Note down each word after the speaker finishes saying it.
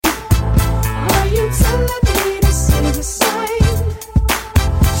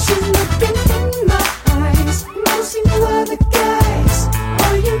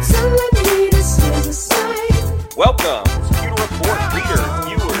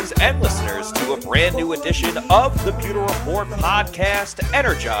and listeners to a brand new edition of the Pewter Report podcast,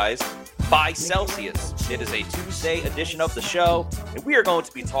 energized by Celsius. It is a Tuesday edition of the show, and we are going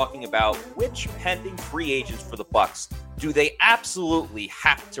to be talking about which pending free agents for the Bucs do they absolutely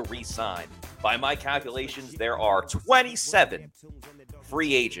have to re-sign. By my calculations, there are 27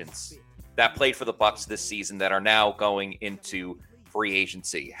 free agents that played for the Bucs this season that are now going into free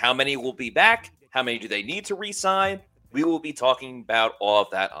agency. How many will be back? How many do they need to re-sign? We will be talking about all of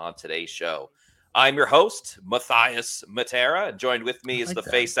that on today's show. I'm your host, Matthias Matera, and joined with me is the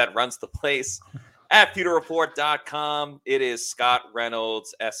face that runs the place at pewterreport.com. It is Scott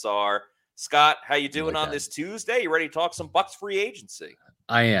Reynolds, SR. Scott, how you doing on this Tuesday? You ready to talk some Bucs free agency?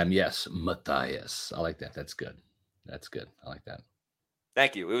 I am, yes, Matthias. I like that. That's good. That's good. I like that.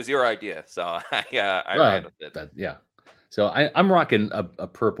 Thank you. It was your idea, so I ran with it. Yeah. So I'm rocking a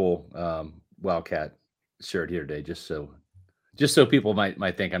purple Wildcat shirt here today, just so people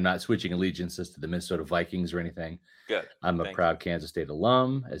might think I'm not switching allegiances to the Minnesota Vikings or anything. Good. I'm a proud Kansas State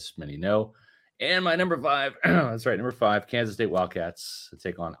alum, as many know. And my number 5, that's right, number 5, Kansas State Wildcats to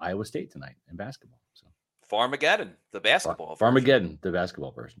take on Iowa State tonight in basketball. So Farmageddon, the basketball Farmageddon, the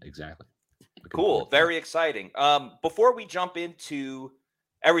basketball version. Exactly. Cool. Very exciting. Before we jump into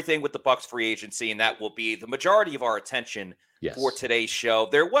everything with the Bucs free agency, and that will be the majority of our attention for today's show,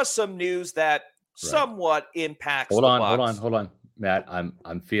 there was some news that somewhat impacts Hold on, Matt.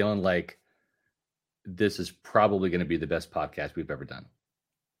 I'm feeling like this is probably going to be the best podcast we've ever done.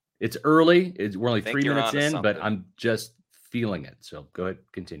 It's early. We're only 3 minutes in, but I'm just feeling it. So go ahead,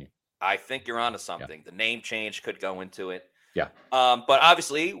 continue. I think you're onto something. Yeah. The name change could go into it. Yeah. But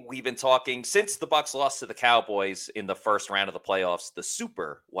obviously, we've been talking since the Bucs lost to the Cowboys in the first round of the playoffs, the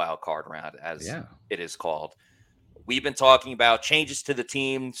Super Wild Card round, as it is called. We've been talking about changes to the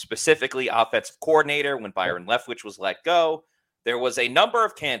team, specifically offensive coordinator. When Byron Leftwich was let go, there was a number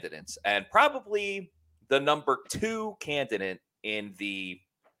of candidates, and probably the number 2 candidate in the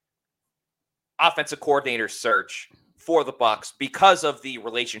offensive coordinator search for the Bucs because of the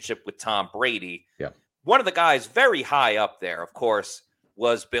relationship with Tom Brady. Yeah. One of the guys very high up there, of course,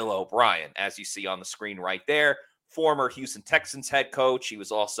 was Bill O'Brien, as you see on the screen right there. Former Houston Texans head coach. He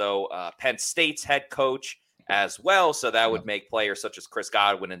was also Penn State's head coach as well. So that would make players such as Chris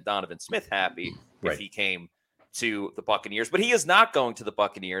Godwin and Donovan Smith happy if he came to the Buccaneers. But he is not going to the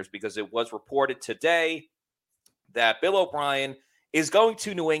Buccaneers because it was reported today that Bill O'Brien is going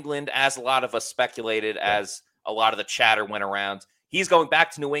to New England, as a lot of us speculated, as a lot of the chatter went around. He's going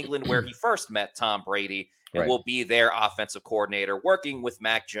back to New England where he first met Tom Brady and will be their offensive coordinator, working with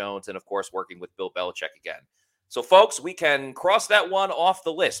Mac Jones and, of course, working with Bill Belichick again. So, folks, we can cross that one off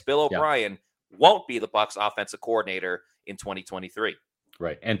the list. Bill O'Brien won't be the Bucs offensive coordinator in 2023.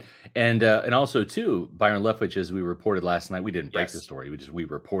 Right. And also, too, Byron Leftwich, as we reported last night, we didn't break the story. We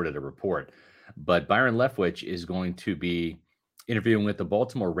reported a report. But Byron Leftwich is going to be interviewing with the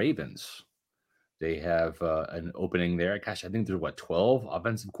Baltimore Ravens. They have an opening there. Gosh, I think there's 12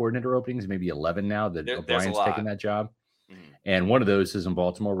 offensive coordinator openings, maybe 11 now that O'Brien's taken that job. Mm-hmm. And one of those is in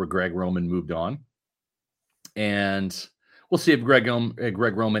Baltimore, where Greg Roman moved on. And we'll see if Greg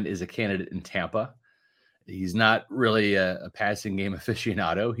Roman is a candidate in Tampa. He's not really a passing game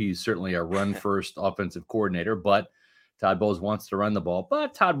aficionado. He's certainly a run-first offensive coordinator, but Todd Bowles wants to run the ball.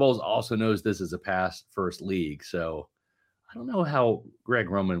 But Todd Bowles also knows this is a pass-first league, so I don't know how Greg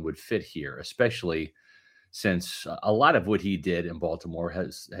Roman would fit here, especially since a lot of what he did in Baltimore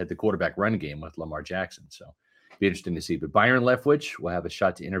has had the quarterback run game with Lamar Jackson. So it'd be interesting to see. But Byron Leftwich will have a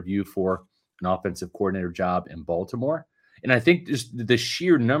shot to interview for an offensive coordinator job in Baltimore. And I think just the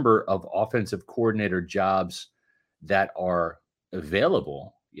sheer number of offensive coordinator jobs that are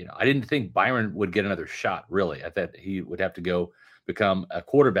available, I didn't think Byron would get another shot, really. I thought he would have to go become a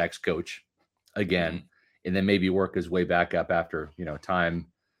quarterback's coach again. Mm-hmm. And then maybe work his way back up after, time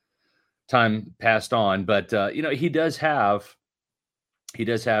passed on. But, he does have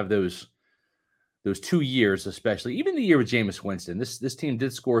those 2 years, especially even the year with Jameis Winston. This team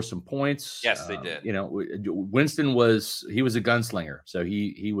did score some points. Yes, they did. Winston was a gunslinger. So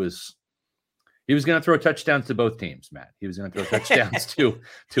he was going to throw touchdowns to both teams, Matt. He was going to throw touchdowns to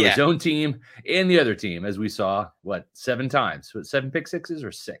his own team and the other team, as we saw, 7 times. 7 pick sixes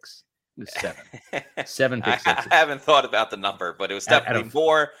or 6? 7 pick sixes. I haven't thought about the number, but it was definitely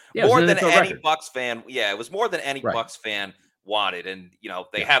more than any Bucs fan. Yeah, it was more than any Bucs fan wanted. And,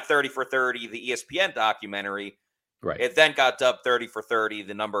 they have 30 for 30, the ESPN documentary. Right. It then got dubbed 30 for 30,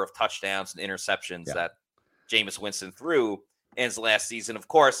 the number of touchdowns and interceptions that Jameis Winston threw in his last season. Of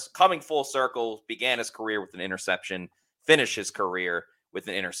course, coming full circle, began his career with an interception, finished his career with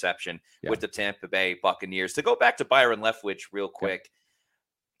an interception with the Tampa Bay Buccaneers. To go back to Byron Leftwich real quick,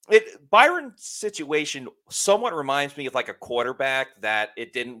 Byron's situation somewhat reminds me of like a quarterback that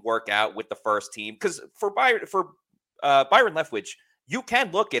it didn't work out with the first team. Because for Byron Leftwich, you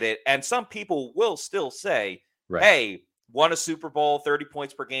can look at it, and some people will still say, Right. "Hey, won a Super Bowl, 30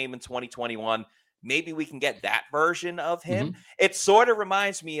 points per game in 2021. Maybe we can get that version of him." Mm-hmm. It sort of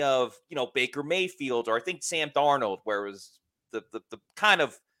reminds me of Baker Mayfield, or I think Sam Darnold, where it was the kind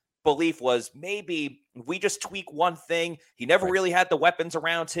of belief was maybe we just tweak one thing. He never Right. really had the weapons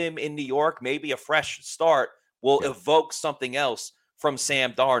around him in New York. Maybe a fresh start will evoke something else from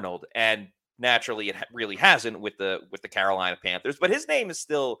Sam Darnold. And naturally, it really hasn't with the Carolina Panthers. But his name is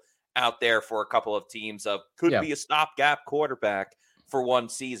still out there for a couple of teams of could be a stopgap quarterback for one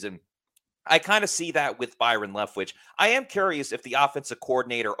season. I kind of see that with Byron Leftwich. I am curious if the offensive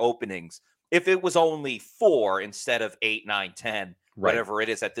coordinator openings, if it was only 4 instead of 8, 9, 10, whatever it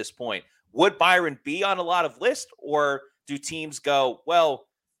is at this point, would Byron be on a lot of lists, or do teams go, well,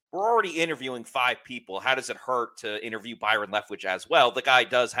 we're already interviewing 5 people. How does it hurt to interview Byron Leftwich as well? The guy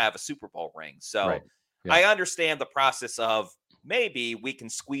does have a Super Bowl ring. So I understand the process of maybe we can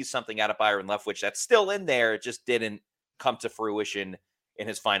squeeze something out of Byron Leftwich that's still in there. It just didn't come to fruition in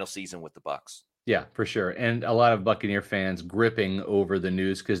his final season with the Bucs. Yeah, for sure. And a lot of Buccaneer fans gripping over the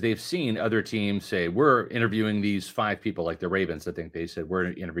news because they've seen other teams say, we're interviewing these 5 people, like the Ravens. I think they said,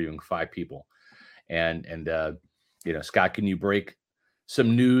 we're interviewing 5 people. And Scott, can you break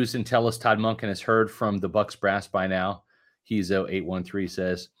some news and tell us Todd Monken has heard from the Bucs brass by now? He's 813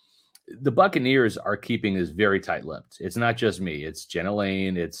 says, the Buccaneers are keeping this very tight-lipped. It's not just me. It's Jenna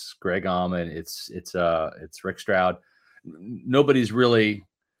Lane. It's Greg Allman. It's Rick Stroud. Nobody's really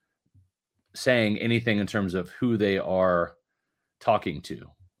saying anything in terms of who they are talking to.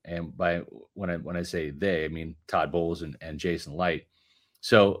 And by when I say they, I mean Todd Bowles and Jason Light.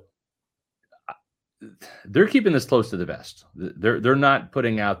 So they're keeping this close to the vest. They're not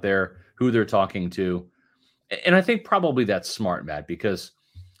putting out there who they're talking to. And I think probably that's smart, Matt, because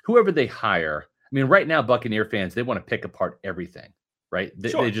whoever they hire, I mean, right now, Buccaneer fans, they want to pick apart everything, right?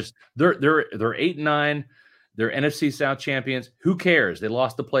 They just they're 8-9. They're NFC South champions. Who cares? They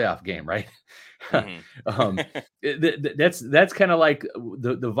lost the playoff game, right? Mm-hmm. That's kind of like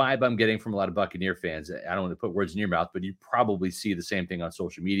the vibe I'm getting from a lot of Buccaneer fans. I don't want to put words in your mouth, but you probably see the same thing on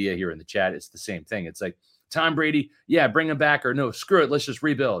social media here in the chat. It's the same thing. It's like Tom Brady, yeah, bring him back, or no, screw it, let's just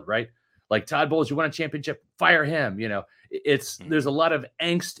rebuild, right? Like Todd Bowles, you won a championship, fire him. There's a lot of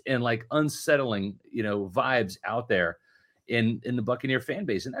angst and like unsettling, vibes out there in the Buccaneer fan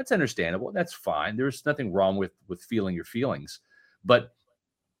base. And that's understandable. That's fine. There's nothing wrong with feeling your feelings. But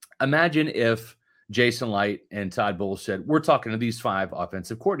imagine if Jason Light and Todd Bowles said, we're talking to these 5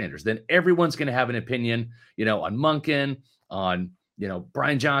 offensive coordinators. Then everyone's going to have an opinion, on Monken, on,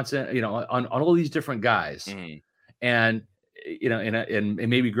 Brian Johnson, on all these different guys. Mm-hmm. And, and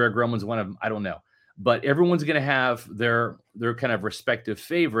maybe Greg Roman's one of them. I don't know. But everyone's going to have their kind of respective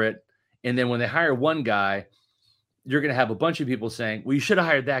favorite. And then when they hire one guy, you're going to have a bunch of people saying, well, you should have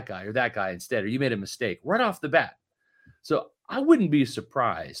hired that guy or that guy instead, or you made a mistake right off the bat. So I wouldn't be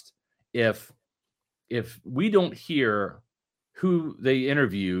surprised if we don't hear who they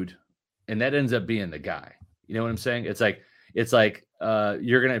interviewed and that ends up being the guy. You know what I'm saying? It's like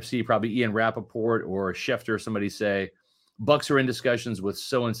you're going to see probably Ian Rappaport or Schefter or somebody say, Bucs are in discussions with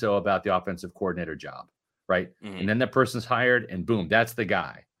so-and-so about the offensive coordinator job, right? Mm-hmm. And then that person's hired and boom, that's the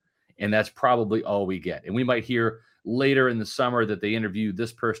guy. And that's probably all we get. And we might hear later in the summer that they interviewed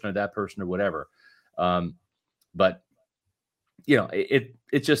this person or that person or whatever. But it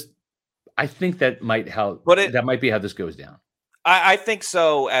just, I think that might be how this goes down. I think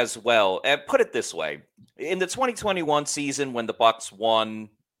so as well. And put it this way, in the 2021 season, when the Bucs won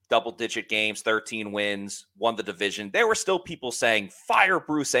double-digit games, 13 wins, won the division, there were still people saying, fire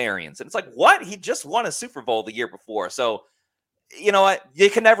Bruce Arians. And it's like, what? He just won a Super Bowl the year before. So, you know what? You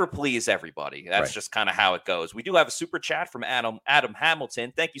can never please everybody. That's just kind of how it goes. We do have a super chat from Adam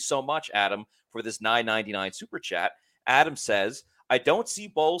Hamilton. Thank you so much, Adam, for this $9.99 super chat. Adam says, I don't see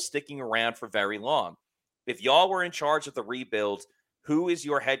Bowles sticking around for very long. If y'all were in charge of the rebuild, who is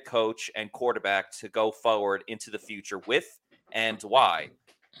your head coach and quarterback to go forward into the future with, and why?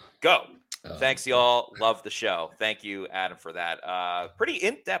 Go. Thanks, y'all. Love the show. Thank you, Adam, for that. Pretty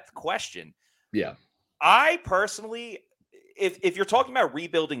in-depth question. Yeah. I personally, if you're talking about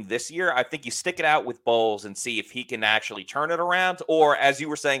rebuilding this year, I think you stick it out with Bowles and see if he can actually turn it around. Or as you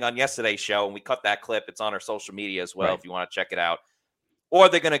were saying on yesterday's show, and we cut that clip, it's on our social media as well if you want to check it out. Or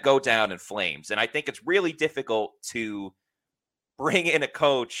they're going to go down in flames. And I think it's really difficult to bring in a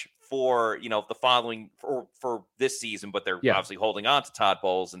coach for, the following for this season, but they're obviously holding on to Todd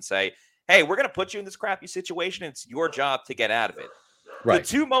Bowles and say, hey, we're going to put you in this crappy situation. It's your job to get out of it. The Right.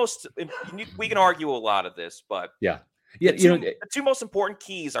 two most, we can argue a lot of this, but Yeah. the two most important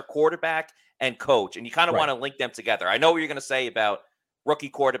keys are quarterback and coach, and you kind of Right. want to link them together. I know what you're going to say about rookie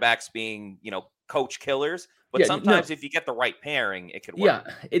quarterbacks being, coach killers, but sometimes if you get the right pairing, it could work.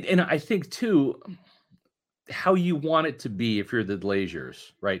 Yeah. And I think too, how you want it to be if you're the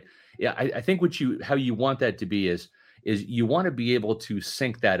Glazers, right? Yeah, I think how you want that to be is you want to be able to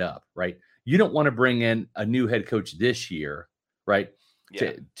sync that up, right? You don't want to bring in a new head coach this year, right?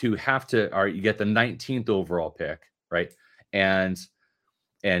 Yeah. To have to, or you get the 19th overall pick, right? And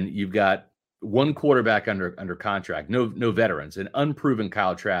you've got one quarterback under contract, no veterans, an unproven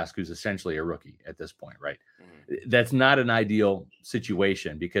Kyle Trask, who's essentially a rookie at this point, right? Mm-hmm. That's not an ideal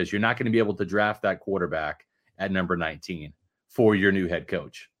situation because you're not going to be able to draft that quarterback at number 19 for your new head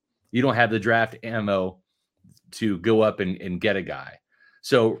coach. You don't have the draft ammo to go up and get a guy.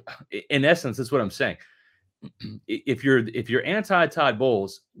 So in essence, that's what I'm saying. If you're anti Todd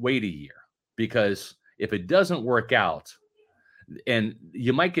Bowles, wait a year, because if it doesn't work out, and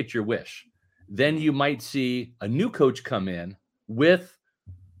you might get your wish, then you might see a new coach come in with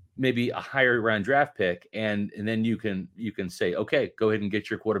maybe a higher round draft pick, and then you can say, okay, go ahead and get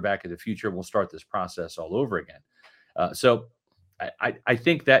your quarterback in the future. We'll start this process all over again. So I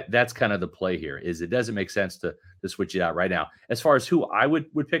think that's kind of the play here. Is it doesn't make sense to switch it out right now. As far as who I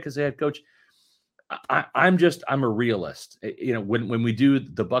would pick as a head coach, I'm a realist. When we do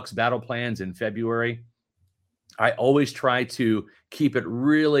the Bucs battle plans in February, I always try to keep it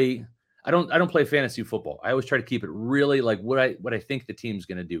really. I don't play fantasy football. I always try to keep it really like what I think the team's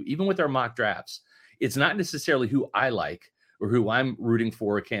going to do. Even with our mock drafts, it's not necessarily who I like or who I'm rooting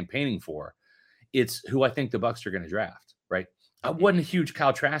for or campaigning for. It's who I think the Bucs are going to draft. Right? I wasn't a huge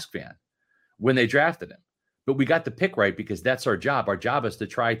Kyle Trask fan when they drafted him, but we got the pick right because that's our job. Our job is to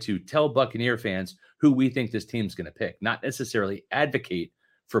try to tell Buccaneer fans who we think this team's going to pick, not necessarily advocate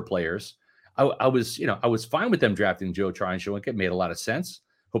for players. I was fine with them drafting Joe Tryon-Shoyinka. It made a lot of sense.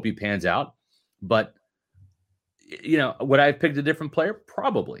 Hope he pans out. But, would I have picked a different player?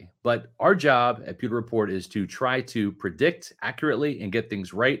 Probably. But our job at Pewter Report is to try to predict accurately and get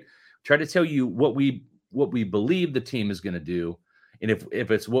things right. Try to tell you what we believe the team is going to do. And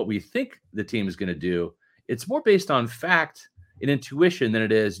if it's what we think the team is going to do, it's more based on fact and intuition than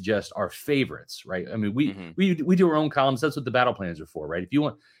it is just our favorites, right? I mean, we do our own columns. That's what the battle plans are for, right? If you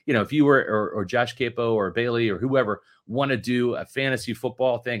want, if you were or Josh Capo or Bailey or whoever want to do a fantasy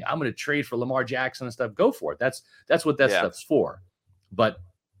football thing, I'm going to trade for Lamar Jackson and stuff. Go for it. That's what that stuff's for. But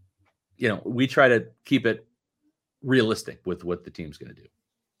we try to keep it realistic with what the team's going to do.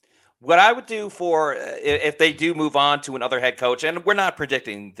 What I would do for if they do move on to another head coach, and we're not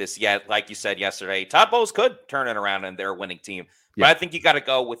predicting this yet, like you said yesterday, Todd Bowles could turn it around and they're a winning team. But I think you got to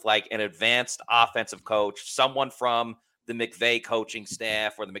go with like an advanced offensive coach, someone from the McVay coaching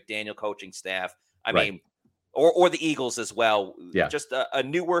staff or the McDaniel coaching staff. I mean, or the Eagles as well. Yeah. Just a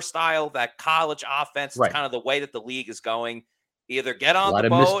newer style, that college offense, is kind of the way that the league is going. Either get on the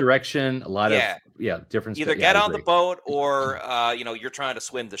boat. A lot of misdirection, a lot of different. Either get on the boat or, you're trying to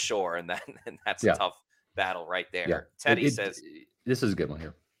swim the shore, and that's a tough battle right there. Yeah. Teddy says, this is a good one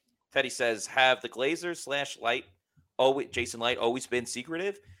here. Teddy says, have the Glazers / Jason Light always been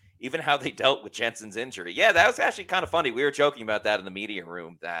secretive? Even how they dealt with Jensen's injury. Yeah, that was actually kind of funny. We were joking about that in the media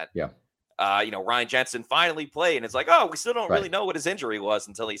room that, Ryan Jensen finally played, and it's like, oh, we still don't really know what his injury was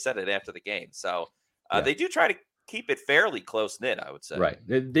until he said it after the game. So they do try to keep it fairly close knit, I would say. Right.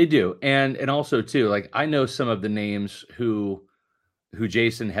 They do. And also too, like I know some of the names who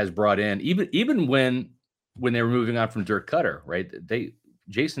Jason has brought in, even when they were moving on from Dirk Cutter, right?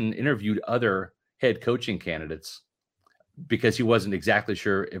 Jason interviewed other head coaching candidates because he wasn't exactly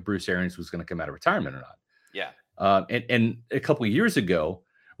sure if Bruce Arians was going to come out of retirement or not. Yeah. And a couple of years ago,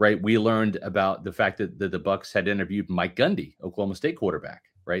 right, we learned about the fact that the Bucs had interviewed Mike Gundy, Oklahoma State quarterback.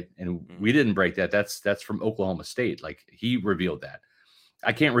 Right. And we didn't break that. That's from Oklahoma State. Like he revealed that.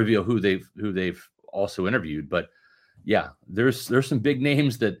 I can't reveal who they've also interviewed, but there's some big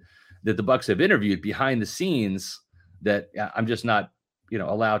names that the Bucs have interviewed behind the scenes that I'm just not,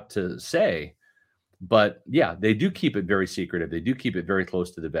 allowed to say, but they do keep it very secretive. They do keep it very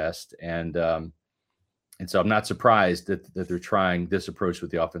close to the vest. And so I'm not surprised that they're trying this approach with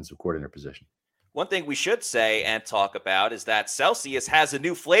the offensive coordinator position. One thing we should say and talk about is that Celsius has a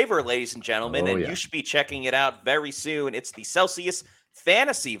new flavor, ladies and gentlemen, you should be checking it out very soon. It's the Celsius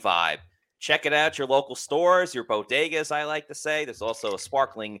Fantasy Vibe. Check it out, your local stores, your bodegas, I like to say. There's also a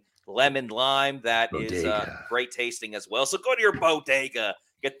sparkling lemon lime that is great tasting as well. So go to your bodega,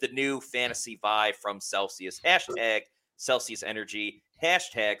 get the new Fantasy Vibe from Celsius. # Celsius Energy,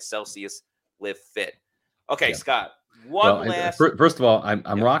 # Celsius Live Fit. Okay, Scott, One last. First of all,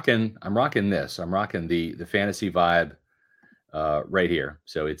 I'm rocking this. I'm rocking the fantasy vibe right here.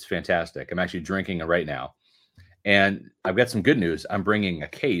 So it's fantastic. I'm actually drinking it right now, and I've got some good news. I'm bringing a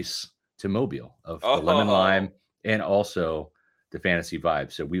case to Mobile of the lemon lime and also the fantasy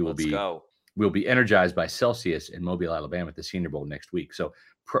vibe. So we'll be energized by Celsius in Mobile, Alabama at the Senior Bowl next week. So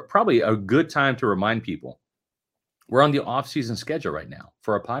probably a good time to remind people we're on the off-season schedule right now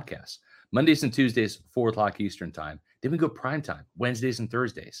for our podcast. Mondays and Tuesdays, 4:00 Eastern time. Then we go prime time, Wednesdays and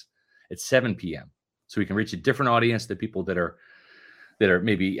Thursdays at 7 p.m. So we can reach a different audience, the people that are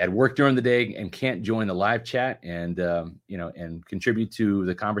maybe at work during the day and can't join the live chat and and contribute to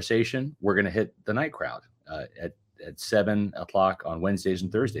the conversation. We're going to hit the night crowd at 7 o'clock on Wednesdays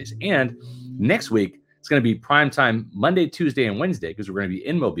and Thursdays. And next week, it's going to be prime time Monday, Tuesday, and Wednesday because we're going to be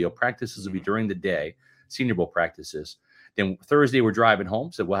in Mobile. Practices will be during the day, Senior Bowl practices. Then Thursday, we're driving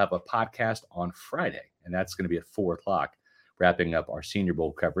home. So we'll have a podcast on Friday, and that's going to be at 4:00, wrapping up our Senior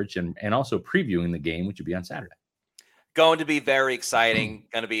Bowl coverage and also previewing the game, which will be on Saturday. Going to be very exciting.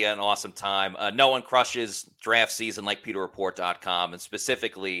 Going to be an awesome time. No one crushes draft season like PewterReport.com, and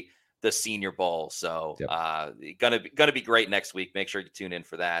specifically the Senior Bowl. So gonna be great next week. Make sure you tune in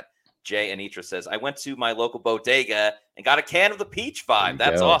for that. Jay Anitra says, I went to my local bodega and got a can of the peach vibe.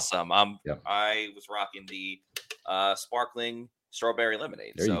 That's awesome. I was rocking the sparkling strawberry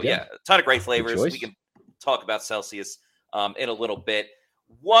lemonade. So a ton of great flavors. We can talk about Celsius in a little bit.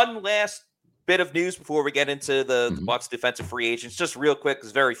 One last bit of news before we get into the Bucs defensive free agents. Just real quick,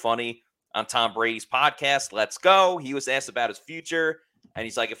 it's very funny on Tom Brady's podcast, Let's Go. He was asked about his future. And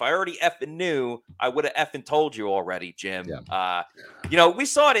he's like, if I already effing knew, I would have effing told you already, Jim. Yeah. We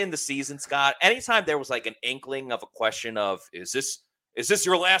saw it in the season, Scott. Anytime there was like an inkling of a question of, is this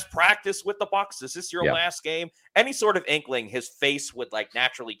your last practice with the Bucs? Is this your last game? Any sort of inkling, his face would like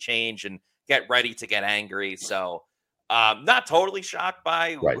naturally change and get ready to get angry. So not totally shocked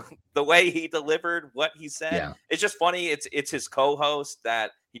by the way he delivered what he said. Yeah. It's just funny. It's his co-host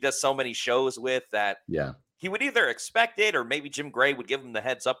that he does so many shows with that. Yeah. He would either expect it or maybe Jim Gray would give him the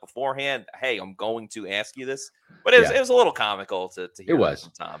heads up beforehand. Hey, I'm going to ask you this. But it was a little comical to hear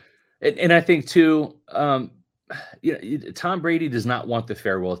from Tom. And I think, too, Tom Brady does not want the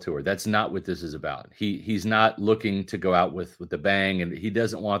farewell tour. That's not what this is about. He's not looking to go out with the bang, and he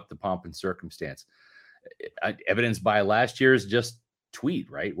doesn't want the pomp and circumstance. Evidenced by last year's just tweet,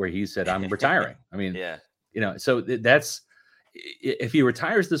 right, where he said, I'm retiring. I mean, so that's – if he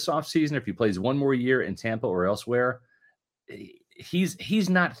retires this offseason, if he plays one more year in Tampa or elsewhere, he's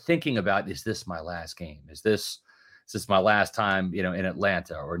not thinking about, is this my last game? Is this my last time, in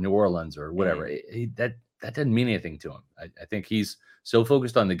Atlanta or New Orleans or whatever? That doesn't mean anything to him. I think he's so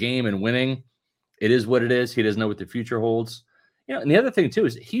focused on the game and winning. It is what it is. He doesn't know what the future holds. And the other thing too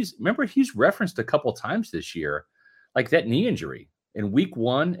is he's referenced a couple times this year, like that knee injury in week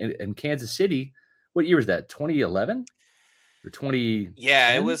 1 in Kansas City. What year was that? 2011? Or 20?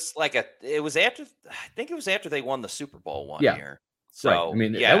 Yeah, it was after, I think it was after they won the Super Bowl one year. So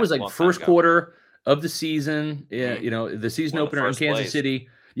that was like first quarter of the season. The season opener in Kansas City.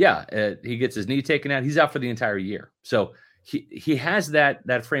 Yeah, he gets his knee taken out. He's out for the entire year. So he has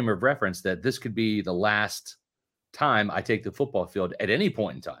that frame of reference that this could be the last time I take the football field at any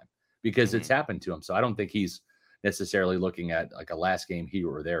point in time because it's happened to him. So I don't think he's necessarily looking at like a last game here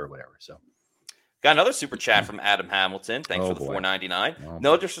or there or whatever. So. Got another super chat from Adam Hamilton. Thanks for the $4.99.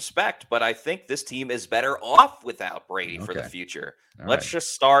 No disrespect, but I think this team is better off without Brady for the future. Let's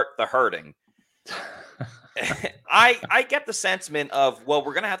just start the hurting. I get the sentiment of, well,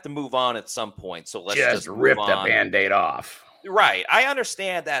 we're going to have to move on at some point. So let's just rip the Band-Aid off. Right. I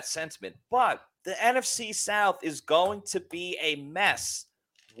understand that sentiment, but the NFC South is going to be a mess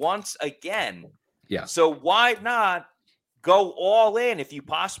once again. Yeah. So why not go all in if you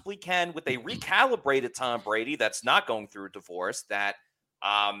possibly can with a recalibrated Tom Brady that's not going through a divorce, that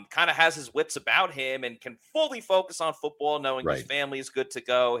kind of has his wits about him and can fully focus on football, knowing his family is good to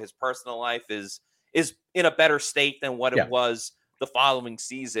go. His personal life is in a better state than what it was the following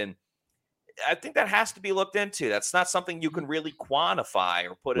season. I think that has to be looked into. That's not something you can really quantify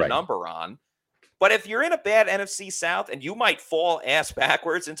or put a number on. But if you're in a bad NFC South and you might fall ass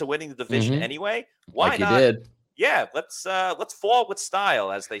backwards into winning the division anyway, why not? Did. Yeah, let's fall with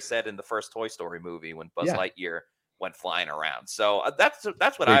style, as they said in the first Toy Story movie when Buzz Lightyear went flying around. So that's what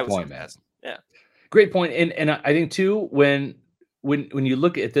Great I was point, thinking. Yeah, great point. And I think too, when you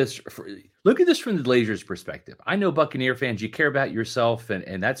look at this from the Blazers' perspective, I know Buccaneer fans, you care about yourself,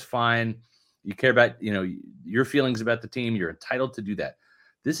 and that's fine. You care about your feelings about the team. You're entitled to do that.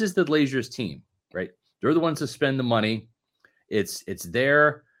 This is the Blazers team, right? They're the ones that spend the money. It's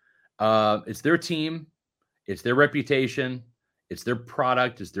their team. It's their reputation. It's their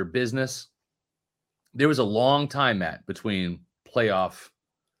product. It's their business. There was a long time, Matt, between playoff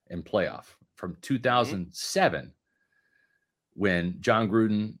and playoff from 2007 when John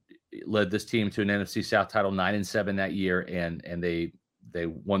Gruden led this team to an NFC South title, 9-7 that year, and they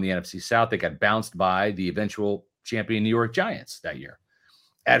won the NFC South. They got bounced by the eventual champion New York Giants that year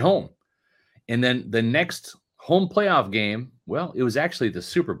at home. And then the next home playoff game, well, it was actually the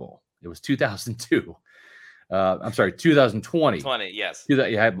Super Bowl. It was 2002. 2020. 20, yes.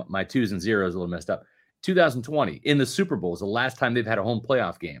 I had my twos and zeros a little messed up. 2020 in the Super Bowl is the last time they've had a home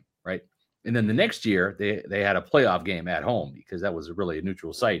playoff game, right? And then the next year they had a playoff game at home because that was really a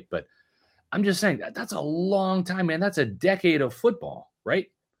neutral site. But I'm just saying that's a long time, man. That's a decade of football, right?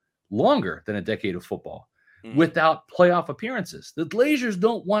 Longer than a decade of football without playoff appearances. The Glazers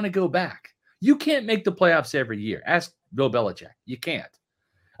don't want to go back. You can't make the playoffs every year. Ask Bill Belichick. You can't.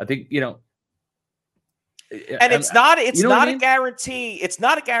 I think, and it's not a guarantee. It's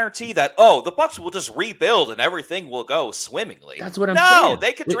not a guarantee that, the Bucs will just rebuild and everything will go swimmingly. That's what I'm saying. No,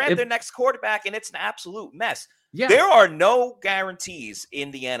 they could draft their next quarterback and it's an absolute mess. Yeah. There are no guarantees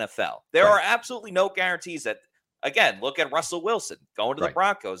in the NFL. There are absolutely no guarantees that, again, look at Russell Wilson going to the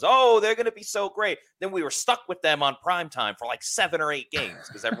Broncos. Oh, they're going to be so great. Then we were stuck with them on primetime for like 7 or 8 games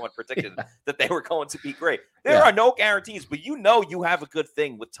because everyone predicted that they were going to be great. There are no guarantees, but you have a good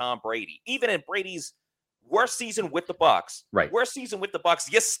thing with Tom Brady. Even in Brady's worst season with the Bucs,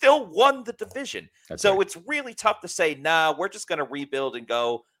 you still won the division. It's really tough to say, nah, we're just going to rebuild and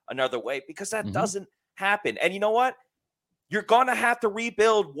go another way because that doesn't happen. And you know what? You're going to have to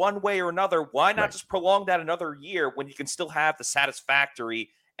rebuild one way or another. Why not just prolong that another year when you can still have the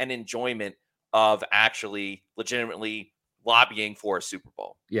satisfactory and enjoyment of actually legitimately lobbying for a Super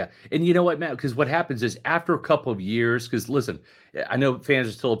Bowl? Yeah. And you know what, Matt? Because what happens is after a couple of years, because listen, I know fans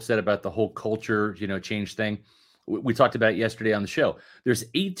are still upset about the whole culture, change thing. We talked about it yesterday on the show. There's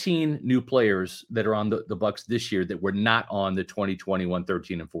 18 new players that are on the Bucs this year that were not on the 2021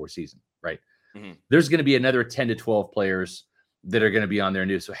 13-4 season, right? There's going to be another 10 to 12 players that are going to be on there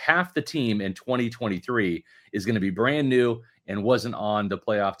new. So half the team in 2023 is going to be brand new and wasn't on the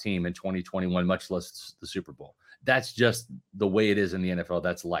playoff team in 2021, much less the Super Bowl. That's just the way it is in the NFL.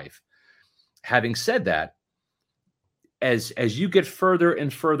 That's life. Having said that, as you get further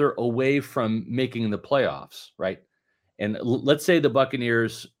and further away from making the playoffs, right? And let's say the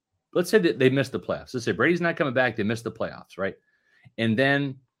Buccaneers, let's say that they missed the playoffs. Let's say Brady's not coming back. They missed the playoffs, right? And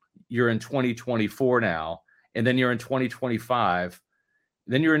then you're in 2024 now, and then you're in 2025,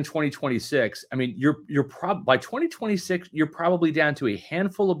 then you're in 2026. I mean, by 2026, you're probably down to a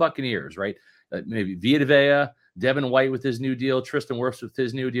handful of Buccaneers, right? Maybe Vita Vea, Devin White with his new deal, Tristan Wirfs with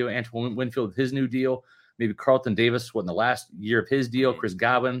his new deal, Antoine Winfield with his new deal, maybe Carlton Davis, in the last year of his deal, Chris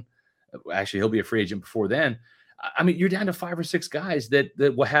Godwin. Actually, he'll be a free agent before then. I mean, you're down to 5 or 6 guys that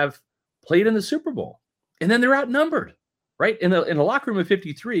will have played in the Super Bowl, and then they're outnumbered. Right? In the locker room of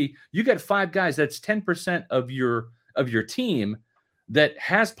 53, you got 5 guys. That's 10% of your team that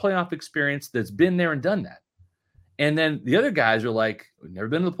has playoff experience, that's been there and done that. And then the other guys are like, we've never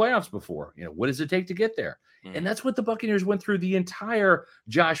been to the playoffs before. What does it take to get there? And that's what the Buccaneers went through the entire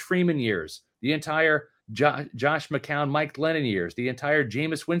Josh Freeman years, the entire Josh McCown, Mike Glennon years, the entire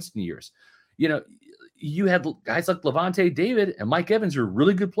Jameis Winston years. You had guys like Levante David and Mike Evans who are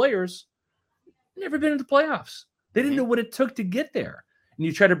really good players, never been in the playoffs. They didn't know what it took to get there. And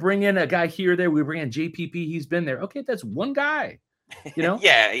you try to bring in a guy here or there. We bring in JPP. He's been there. Okay, that's one guy.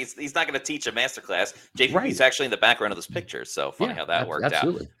 Yeah, he's not going to teach a masterclass. JPP's actually in the background of this picture. So funny how that worked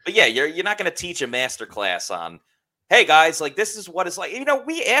out. But yeah, you're not going to teach a masterclass on, hey guys, like this is what it's like.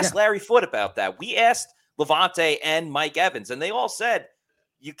 We asked Larry Foote about that. We asked Levante and Mike Evans, and they all said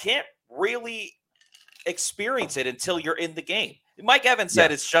you can't really experience it until you're in the game. Mike Evans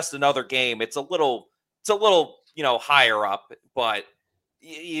said it's just another game. It's a little higher up, but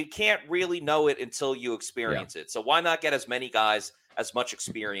you can't really know it until you experience it. So why not get as many guys, as much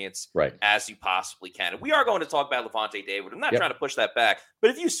experience as you possibly can? And we are going to talk about Levante David. I'm not trying to push that back, but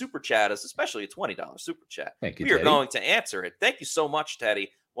if you super chat us, especially a $20 super chat, we are going to answer it. Thank you so much,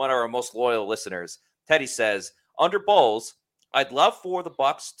 Teddy, one of our most loyal listeners. Teddy says, under Bowles, I'd love for the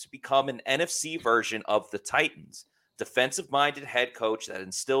Bucs to become an NFC version of the Titans. Defensive-minded head coach that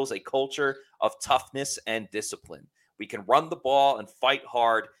instills a culture of toughness and discipline. We can run the ball and fight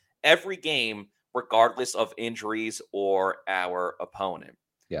hard every game, regardless of injuries or our opponent.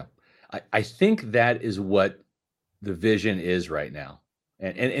 Yeah, I think that is what the vision is right now.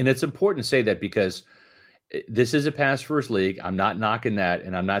 And it's important to say that because this is a pass-first league. I'm not knocking that,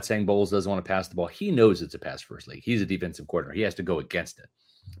 and I'm not saying Bowles doesn't want to pass the ball. He knows it's a pass-first league. He's a defensive coordinator. He has to go against it.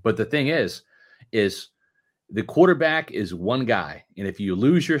 But the thing is the quarterback is one guy, and if you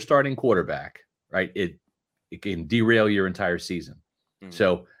lose your starting quarterback, right, it can derail your entire season. Mm-hmm.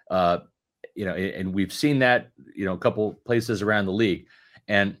 So, and we've seen that, a couple places around the league.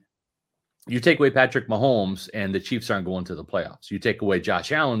 And you take away Patrick Mahomes, and the Chiefs aren't going to the playoffs. You take away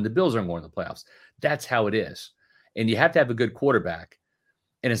Josh Allen, the Bills aren't going to the playoffs. That's how it is. And you have to have a good quarterback.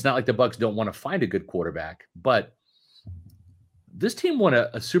 And it's not like the Bucs don't want to find a good quarterback, but this team won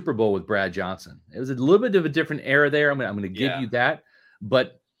a Super Bowl with Brad Johnson. It was a little bit of a different era there. I'm going to give you that.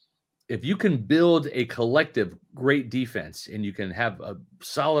 But if you can build a collective great defense, and you can have a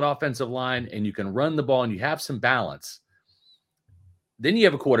solid offensive line, and you can run the ball, and you have some balance, then you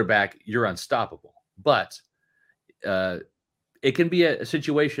have a quarterback, you're unstoppable. But it can be a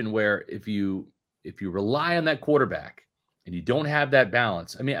situation where if you rely on that quarterback and you don't have that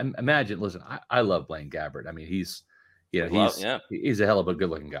balance, I mean, imagine, listen, I love Blaine Gabbert. I mean, he's a hell of a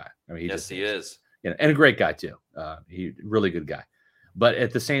good-looking guy. I mean, he is. And a great guy too. He's a really good guy. But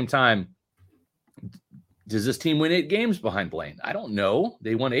at the same time, does this team win 8 games behind Blaine? I don't know.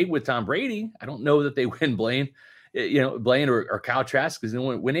 They won 8 with Tom Brady. I don't know that they win Blaine or Kyle Trask is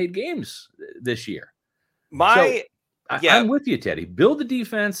going to win 8 games this year. I'm with you, Teddy. Build the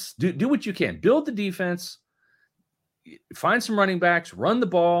defense. Do what you can. Build the defense. Find some running backs. Run the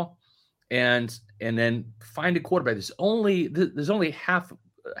ball, and then find a quarterback. There's only half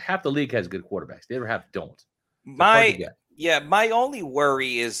the league has good quarterbacks. The other half don't. My only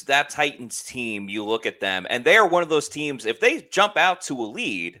worry is that Titans team. You look at them, and they are one of those teams. If they jump out to a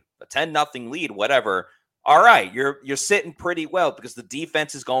lead, a 10-0 lead, whatever. All right, you're sitting pretty well because the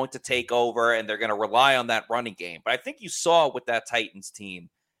defense is going to take over and they're going to rely on that running game. But I think you saw with that Titans team,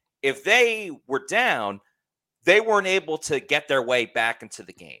 if they were down, they weren't able to get their way back into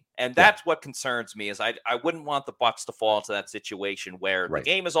the game. And that's what concerns me is I wouldn't want the Bucs to fall into that situation where the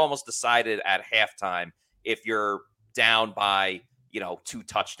game is almost decided at halftime if you're down by, 2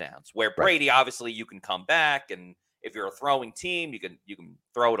 touchdowns, where Brady, obviously you can come back. And if you're a throwing team, you can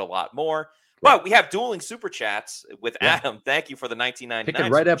throw it a lot more. But we have dueling super chats with Adam. Thank you for the 1999. Pick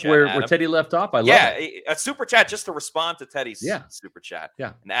it right up where Teddy left off. I love it. A super chat just to respond to Teddy's super chat.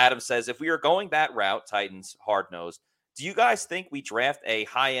 Yeah. And Adam says, if we are going that route, Titans hard-nosed, do you guys think we draft a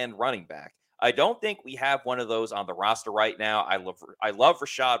high-end running back? I don't think we have one of those on the roster right now. I love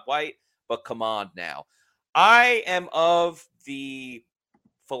Rachaad White, but come on now. I am of the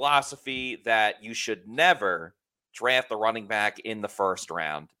philosophy that you should never draft the running back in the first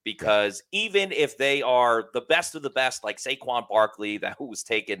round, because even if they are the best of the best, like Saquon Barkley, who was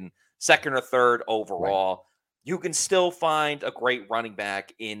taken 2nd or 3rd overall, you can still find a great running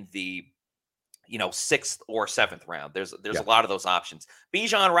back in the 6th or 7th round. There's a lot of those options.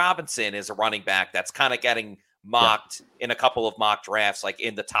 Bijan Robinson is a running back that's kind of getting mocked in a couple of mock drafts, like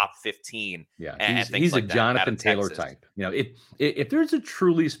in the top 15. Yeah, he's like a Jonathan Taylor type. If there's a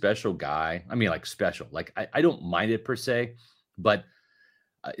truly special guy, I mean, like special, like I don't mind it per se, but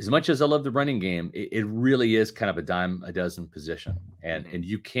as much as I love the running game, it really is kind of a dime a dozen position, and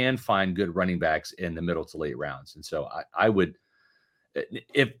you can find good running backs in the middle to late rounds. And so I would,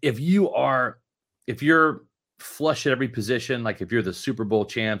 if you're flush at every position, like if you're the Super Bowl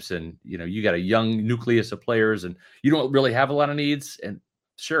champs and you got a young nucleus of players and you don't really have a lot of needs, and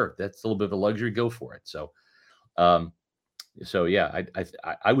sure, that's a little bit of a luxury, go for it. So yeah,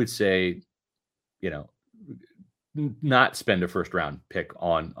 I would say not spend a first round pick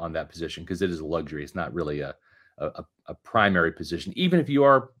on that position, because it is a luxury. It's not really a primary position, even if you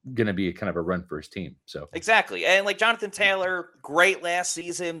are going to be a kind of a run first team. So exactly. And like Jonathan Taylor, great last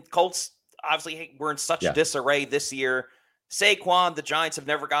season. Colts obviously we're in such disarray this year. Saquon, the Giants have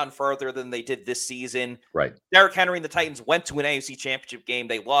never gotten further than they did this season. Right. Derrick Henry and the Titans went to an AFC championship game.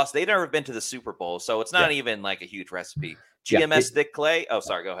 They lost. They've never been to the Super Bowl. So it's not even like a huge recipe. GMS Dick Clay. Oh,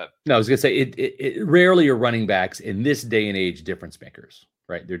 sorry. Go ahead. No, I was going to say it rarely are running backs in this day and age difference makers,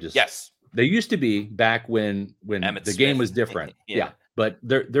 right? They're just, they used to be back when the game was different. But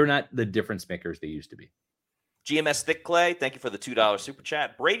they're not the difference makers they used to be. GMS Thick Clay, thank you for the $2 super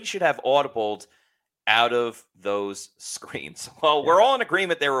chat. Brady should have audibled out of those screens. Well, we're all in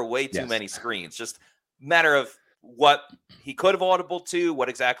agreement there were way too many screens. Just a matter of what he could have audibled to, what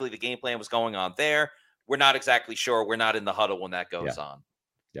exactly the game plan was going on there. We're not exactly sure. We're not in the huddle when that goes on.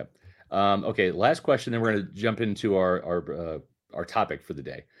 Yep. Okay, last question, then we're going to jump into our topic for the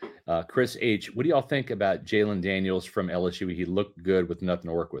day. Chris H., what do y'all think about Jalen Daniels from LSU? He looked good with nothing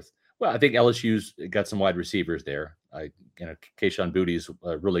to work with. Well, I think LSU's got some wide receivers there. Kayshon Boutte's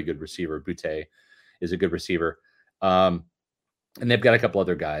a really good receiver. Boutte is a good receiver. And they've got a couple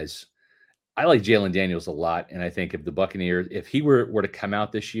other guys. I like Jalen Daniels a lot, and I think if the Buccaneers, if he were to come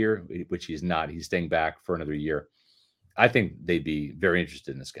out this year, which he's not, he's staying back for another year, I think they'd be very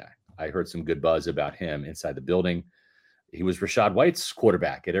interested in this guy. I heard some good buzz about him inside the building. He was Rashad White's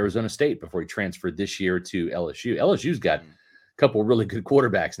quarterback at Arizona State before he transferred this year to LSU. LSU's got a couple of really good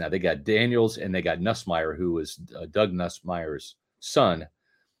quarterbacks now. They got Daniels and they got Nussmeier, who was Doug Nussmeier's son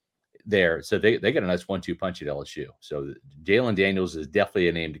there. So they got a nice 1-2 punch at LSU. So Jalen Daniels is definitely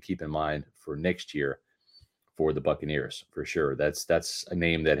a name to keep in mind for next year for the Buccaneers, for sure. That's a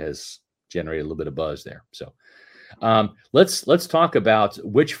name that has generated a little bit of buzz there. So let's talk about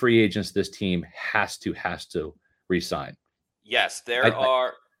which free agents this team has to re-sign. Yes, there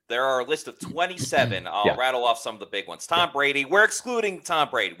are a list of 27. I'll rattle off some of the big ones. Tom Brady. We're excluding Tom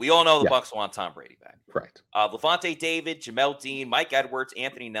Brady. We all know the Bucs want Tom Brady back. Correct. Levante David, Jamel Dean, Mike Edwards,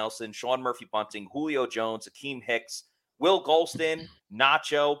 Anthony Nelson, Sean Murphy-Bunting, Julio Jones, Akeem Hicks, Will Golston,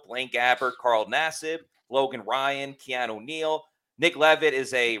 Nacho, Blaine Gabbert, Carl Nassib, Logan Ryan, Keanu Neal. Nick Leverett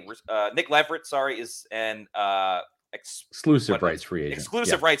is an exclusive rights free agent.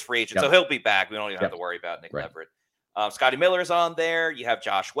 Exclusive rights free agent. So he'll be back. We don't even have to worry about Nick Leverett. Scotty Miller's on there. You have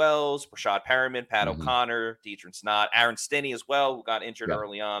Josh Wells, Rashad Perriman, Pat O'Connor, Deidre Snott, Aaron Stinney as well, who got injured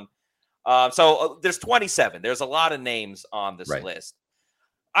early on. So there's 27. There's a lot of names on this list.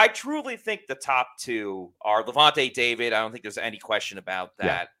 I truly think the top two are Levante David. I don't think there's any question about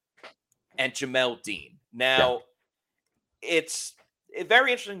that. And Jamel Dean. Now, it's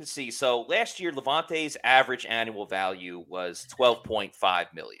very interesting to see. So last year, Levante's average annual value was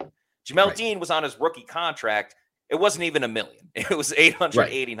 $12.5 million. Jamel Dean was on his rookie contract. It wasn't even $1 million. It was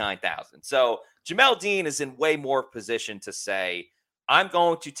 $889,000. So Jamel Dean is in way more position to say, I'm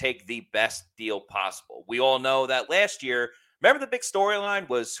going to take the best deal possible. We all know that last year, remember the big storyline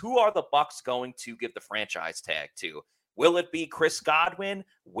was, who are the Bucs going to give the franchise tag to? Will it be Chris Godwin?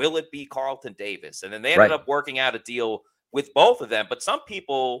 Will it be Carlton Davis? And then they ended up working out a deal with both of them. But some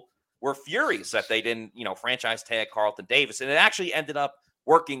people were furious that they didn't, franchise tag Carlton Davis. And it actually ended up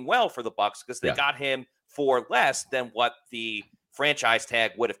working well for the Bucs because they got him for less than what the franchise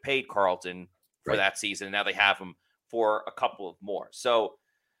tag would have paid Carlton for that season. And now they have him for a couple of more. So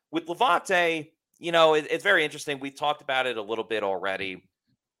with Levante, it's very interesting. We talked about it a little bit already.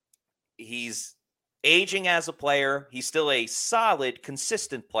 He's aging as a player. He's still a solid,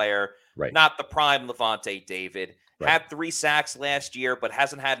 consistent player, not the prime Levante David. Had 3 sacks last year, but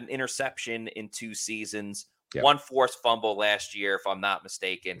hasn't had an interception in 2 seasons. 1 forced fumble last year, if I'm not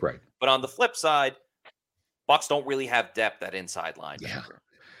mistaken. But on the flip side, Bucs don't really have depth at inside linebacker.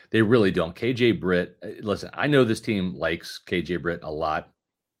 They really don't. KJ Britt, listen, I know this team likes KJ Britt a lot.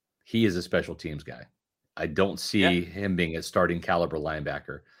 He is a special teams guy. I don't see him being a starting caliber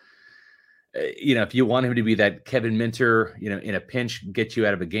linebacker. If you want him to be that Kevin Minter, in a pinch, get you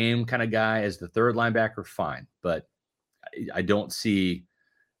out of a game kind of guy as the third linebacker, fine. But I don't see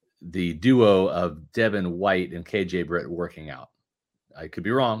the duo of Devin White and KJ Britt working out. I could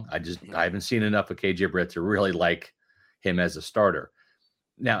be wrong. I haven't seen enough of KJ Britt to really like him as a starter.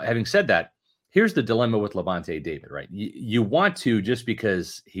 Now, having said that, here's the dilemma with Levante David, right? You want to, just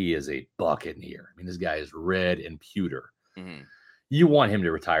because he is a Buccaneer. I mean, this guy is red and pewter. You want him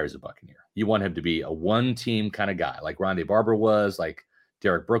to retire as a Buccaneer. You want him to be a one-team kind of guy, like Rondé Barber was, like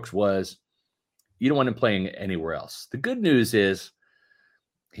Derek Brooks was. You don't want him playing anywhere else. The good news is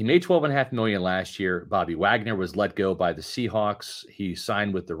he made $12.5 million last year. Bobby Wagner was let go by the Seahawks. He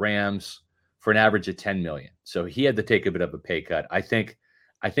signed with the Rams for an average of $10 million. So he had to take a bit of a pay cut. I think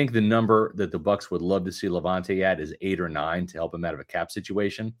the number that the Bucs would love to see Levante at is 8 or 9 to help him out of a cap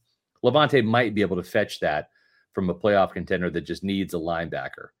situation. Levante might be able to fetch that from a playoff contender that just needs a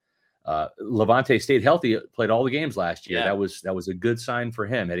linebacker. Levante stayed healthy, played all the games last year. That was a good sign for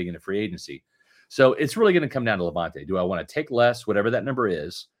him heading into free agency. So it's really going to come down to Levante. Do I want to take less, whatever that number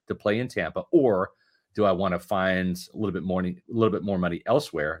is, to play in Tampa, or do I want to find a little bit more money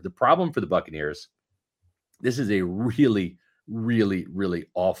elsewhere? The problem for the Buccaneers, this is a really, really, really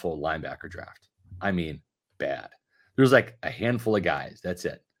awful linebacker draft. I mean, bad. There's like a handful of guys, that's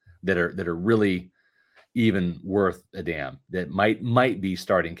it, that are really even worth a damn, that might be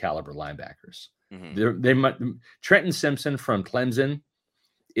starting caliber linebackers. They might. Trenton Simpson from Clemson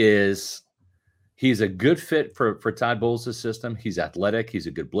he's a good fit for Todd Bowles' system. He's athletic. He's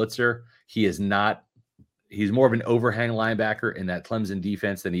a good blitzer. He's more of an overhang linebacker in that Clemson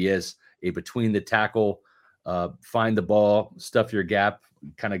defense than he is a between the tackle, find the ball, stuff your gap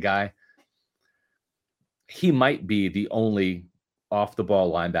kind of guy. He might be the only off the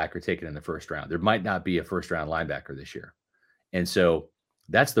ball linebacker taken in the first round. There might not be a first round linebacker this year. And so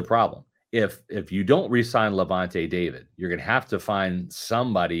that's the problem. if you don't re-sign Levante David, you're going to have to find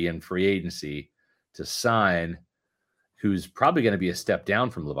somebody in free agency to sign who's probably going to be a step down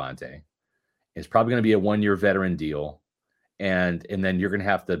from Levante. It's probably going to be a 1-year veteran deal. And then you're going to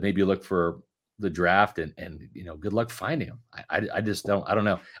have to maybe look for the draft and good luck finding him. I just don't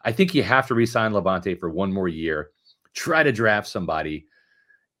know. I think you have to re-sign Levante for 1 more year. Try to draft somebody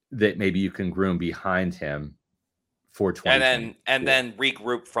that maybe you can groom behind him for 2020. And then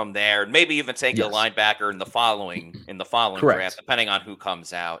regroup from there. Maybe even take a linebacker in the following draft, depending on who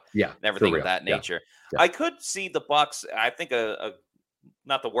comes out. Yeah. And everything of that nature. Yeah. I could see the Bucs. I think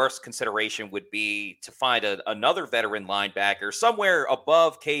not the worst consideration would be to find another veteran linebacker somewhere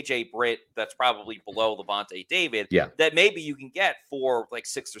above KJ Britt that's probably below Levante David that maybe you can get for like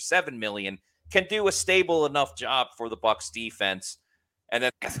 $6 or $7 million, can do a stable enough job for the Bucs defense, and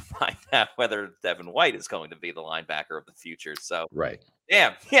then find out whether Devin White is going to be the linebacker of the future. So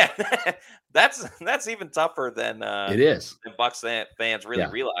yeah, that's even tougher than it is. Than Bucs fans really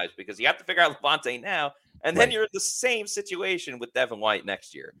realize, because you have to figure out Levante now. And then you're in the same situation with Devin White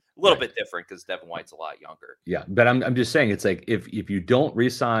next year. A little bit different because Devin White's a lot younger. Yeah, but I'm just saying, it's like if you don't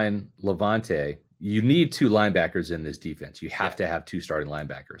re-sign Levante, you need 2 linebackers in this defense. You have to have 2 starting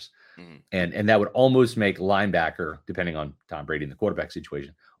linebackers. Mm-hmm. And that would almost make linebacker, depending on Tom Brady and the quarterback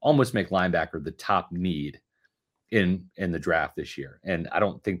situation, almost make linebacker the top need in the draft this year. And I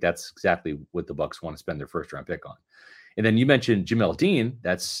don't think that's exactly what the Bucs want to spend their first round pick on. And then you mentioned Jamel Dean.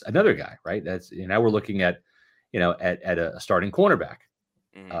 That's another guy, right? That's now we're looking at, at a starting cornerback.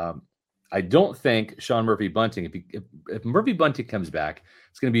 Mm-hmm. I don't think Sean Murphy Bunting, if Murphy Bunting comes back,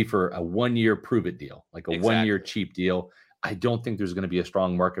 it's going to be for a 1-year prove it deal, like a 1-year cheap deal. I don't think there's going to be a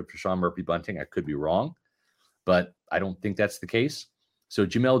strong market for Sean Murphy Bunting. I could be wrong, but I don't think that's the case. So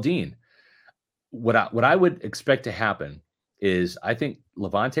Jamel Dean, what I would expect to happen is I think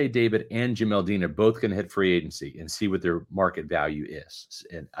Levante David and Jamel Dean are both going to hit free agency and see what their market value is.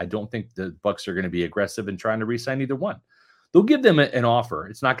 And I don't think the Bucs are going to be aggressive in trying to re-sign either one. They'll give them an offer.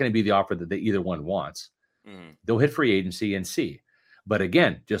 It's not going to be the offer that either one wants. Mm. They'll hit free agency and see. But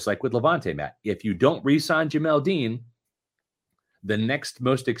again, just like with Levante, Matt, if you don't re-sign Jamel Dean, the next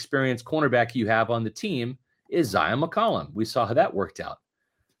most experienced cornerback you have on the team is Zion McCollum. We saw how that worked out.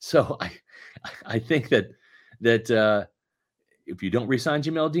 So I think that if you don't re-sign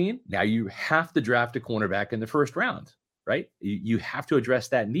Jamel Dean, now you have to draft a cornerback in the first round, right? You have to address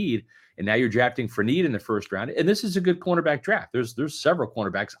that need, and now you're drafting for need in the first round. And this is a good cornerback draft. There's several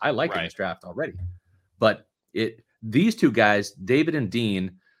cornerbacks I like in this draft already, but these 2 guys, David and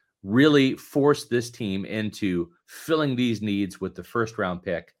Dean, really forced this team into filling these needs with the first round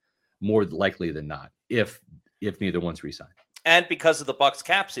pick, more likely than not, if neither one's re-signed. And because of the Bucs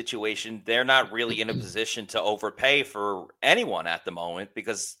cap situation, they're not really in a position to overpay for anyone at the moment,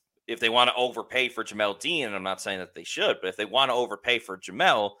 because if they want to overpay for Jamel Dean, and I'm not saying that they should, but if they want to overpay for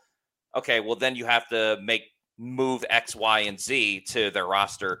Jamel, okay, well, then you have to move X, Y, and Z to their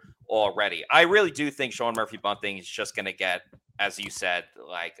roster already. I really do think Sean Murphy Bunting is just going to get, as you said,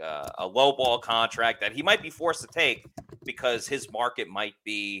 like a low ball contract that he might be forced to take because his market might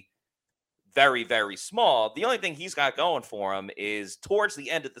be very, very small. The only thing he's got going for him is towards the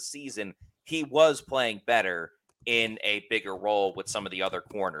end of the season, he was playing better in a bigger role with some of the other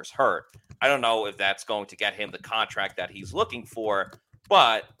corners hurt. I don't know if that's going to get him the contract that he's looking for,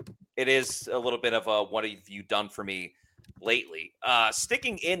 but it is a little bit of a what have you done for me lately.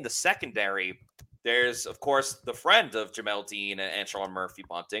 Sticking in the secondary, there's, of course, the friend of Jamel Dean and Sean Murphy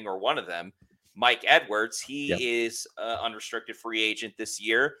Bunting, or one of them, Mike Edwards. He is unrestricted free agent this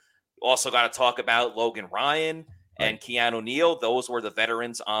year. Also got to talk about Logan Ryan and Keanu Neal. Those were the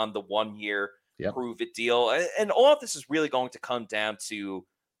veterans on the 1-year prove it deal. And all of this is really going to come down to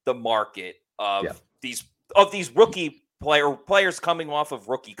the market of these rookie players coming off of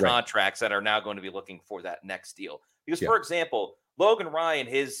rookie contracts that are now going to be looking for that next deal. Because, for example, Logan Ryan,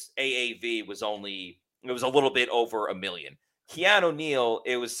 his AAV was a little bit over $1 million. Keanu Neal,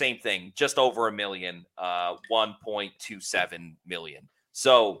 it was same thing, just over $1 million, $1.27 million.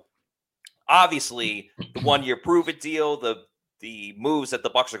 So obviously, the 1-year prove it deal, the moves that the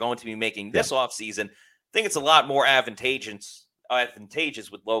Bucs are going to be making this offseason, I think it's a lot more advantageous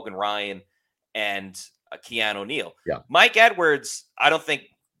with Logan Ryan and Keanu Neal. Yeah. Mike Edwards, I don't think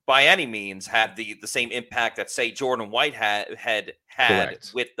by any means had the same impact that, say, Jordan Whitehead had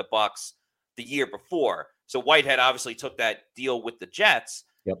with the Bucs the year before. So Whitehead obviously took that deal with the Jets.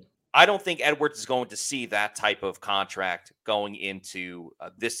 Yep. I don't think Edwards is going to see that type of contract going into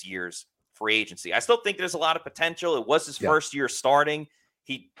this year's free agency. I still think there's a lot of potential. It was his first year starting.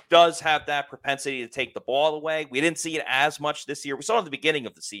 He does have that propensity to take the ball away. We didn't see it as much this year. We saw it at the beginning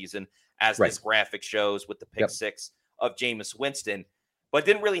of the season, as this graphic shows with the pick six of Jameis Winston, but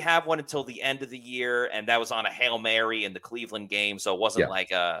didn't really have one until the end of the year. And that was on a Hail Mary in the Cleveland game. So it wasn't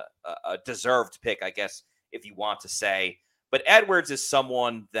like a deserved pick, I guess, if you want to say. But Edwards is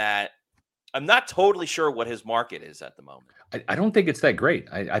someone that I'm not totally sure what his market is at the moment. I don't think it's that great.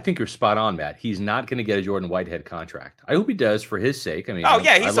 I think you're spot on, Matt. He's not going to get a Jordan Whitehead contract. I hope he does for his sake. I mean,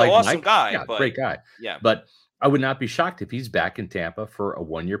 he's an awesome guy. Yeah, great guy. Yeah, but I would not be shocked if he's back in Tampa for a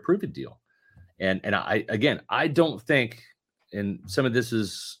 1-year prove-it deal. And I don't think, and some of this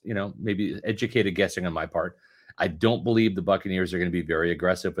is, maybe educated guessing on my part, I don't believe the Buccaneers are going to be very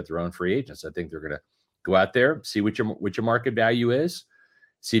aggressive with their own free agents. I think they're going to go out there, see what your market value is,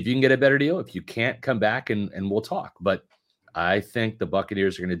 see if you can get a better deal. If you can't, come back and we'll talk. But I think the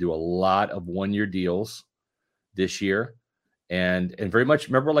Buccaneers are going to do a lot of 1-year deals this year. And very much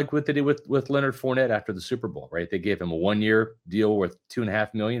remember like what they did with Leonard Fournette after the Super Bowl, right? They gave him a 1-year deal worth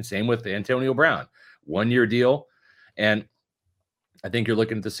 $2.5 million. Same with Antonio Brown, 1-year deal. And I think you're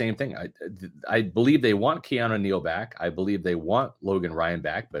looking at the same thing. I believe they want Keanu Neal back. I believe they want Logan Ryan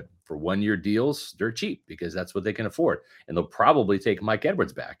back, but for 1-year deals, they're cheap because that's what they can afford. And they'll probably take Mike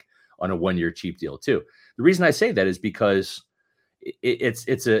Edwards back on a 1-year cheap deal too. The reason I say that is because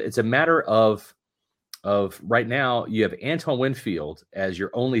it's a matter of right now you have Antoine Winfield as your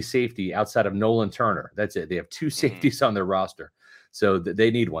only safety outside of Nolan Turner. That's it. They have 2 safeties on their roster. So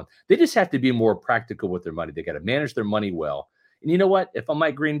they need one. They just have to be more practical with their money. They got to manage their money well. And you know what? If I'm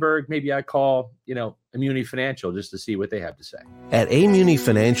Mike Greenberg, maybe I call, Immuni Financial just to see what they have to say. At Immuni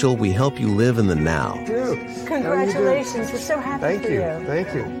Financial, we help you live in the now. Dude, congratulations. We're so happy for you.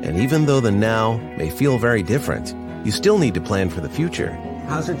 Thank you. And even though the now may feel very different, you still need to plan for the future.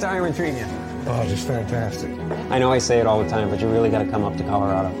 How's retirement treating you? Oh, just fantastic. I know I say it all the time, but you really got to come up to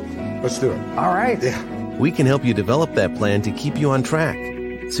Colorado. Let's do it. All right. Yeah. We can help you develop that plan to keep you on track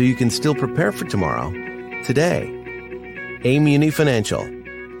so you can still prepare for tomorrow, today. Immuni Financial.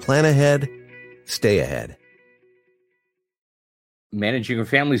 Plan ahead, stay ahead. Managing your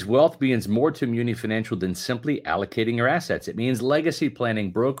family's wealth means more to Immuni Financial than simply allocating your assets. It means legacy planning,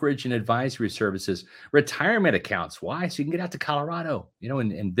 brokerage and advisory services, retirement accounts. Why? So you can get out to Colorado,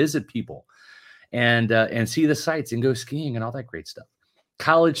 and visit people and see the sights and go skiing and all that great stuff.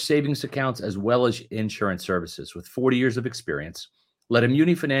 College savings accounts as well as insurance services. With 40 years of experience, let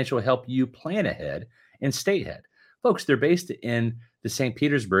Immuni Financial help you plan ahead and stay ahead. Folks, they're based in the St.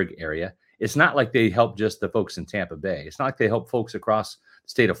 Petersburg area. It's not like they help just the folks in Tampa Bay. It's not like they help folks across the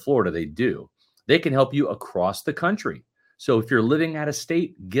state of Florida. They do. They can help you across the country. So if you're living out of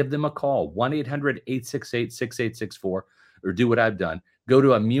state, give them a call, 1-800-868-6864, or do what I've done. Go to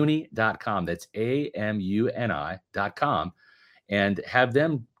Immuni.com. That's AMUNI.com, and have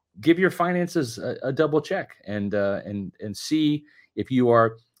them give your finances a double check and see if you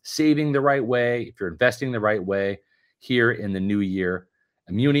are saving the right way, if you're investing the right way here in the new year.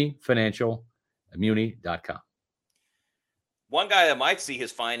 Immuni Financial, Immuni.com. One guy that might see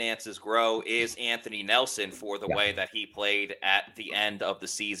his finances grow is Anthony Nelson for the way that he played at the end of the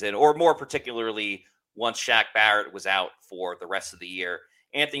season, or more particularly once Shaq Barrett was out for the rest of the year.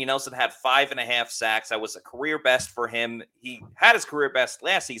 Anthony Nelson had 5.5 sacks. That was a career best for him. He had his career best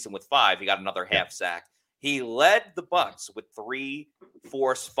last season with 5. He got another half sack. He led the Bucs with 3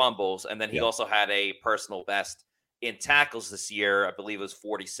 forced fumbles, and then he also had a personal best in tackles this year. I believe it was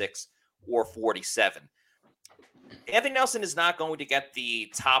 46 or 47. Anthony Nelson is not going to get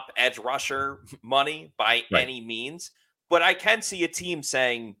the top edge rusher money by any means, but I can see a team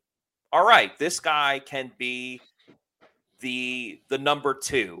saying, all right, this guy can be the number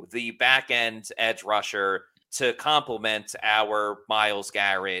 2, the back end edge rusher to complement our Myles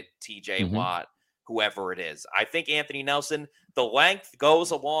Garrett, TJ Watt, whoever it is. I think Anthony Nelson, the length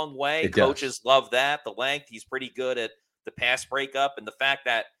goes a long way. Coaches love that. The length, he's pretty good at the pass breakup, and the fact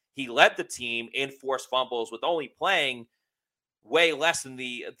that he led the team in forced fumbles with only playing way less than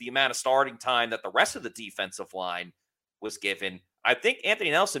the amount of starting time that the rest of the defensive line was given. I think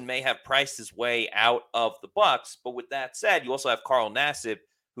Anthony Nelson may have priced his way out of the Bucs, but with that said, you also have Carl Nassib,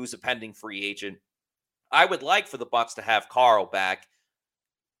 who's a pending free agent. I would like for the Bucs to have Carl back.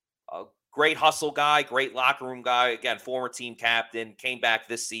 A great hustle guy, great locker room guy. Again, former team captain, came back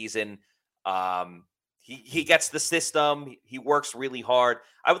this season. He gets the system. He works really hard.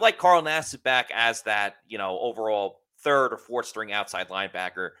 I would like Carl Nassib back as that, overall 3rd or 4th string outside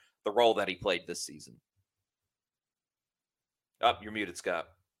linebacker, the role that he played this season. Oh, you're muted, Scott.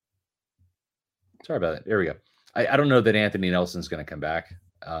 Sorry about that. There we go. I don't know that Anthony Nelson's going to come back.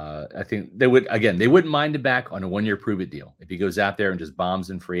 I think they wouldn't mind him back on a 1-year prove it deal. If he goes out there and just bombs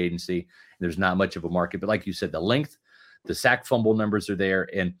in free agency, and there's not much of a market, but like you said, the length, the sack fumble numbers are there.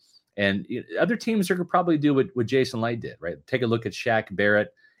 And other teams are going to probably do what Jason Light did, right? Take a look at Shaq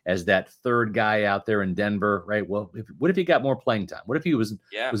Barrett as that third guy out there in Denver, right? Well, what if he got more playing time? What if he was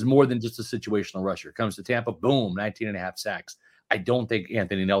more than just a situational rusher? Comes to Tampa, boom, 19 and a half sacks. I don't think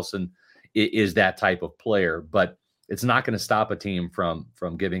Anthony Nelson is that type of player, but it's not going to stop a team from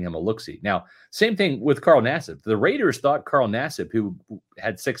giving him a look-see. Now, same thing with Carl Nassib. The Raiders thought Carl Nassib, who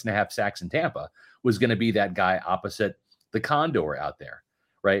had 6.5 sacks in Tampa, was going to be that guy opposite the Condor out there,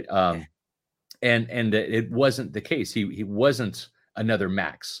 right? And it wasn't the case. He wasn't another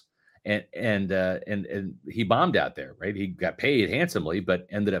Max, and he bombed out there, right? He got paid handsomely, but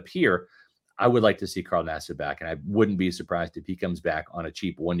ended up here. I would like to see Carl Nassib back, and I wouldn't be surprised if he comes back on a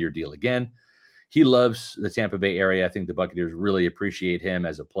cheap 1-year deal again. He loves the Tampa Bay area. I think the Buccaneers really appreciate him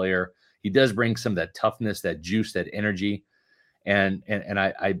as a player. He does bring some of that toughness, that juice, that energy. And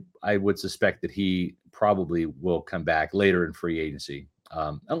I would suspect that he probably will come back later in free agency,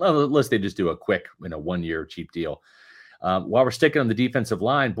 unless they just do a quick, 1-year cheap deal. While we're sticking on the defensive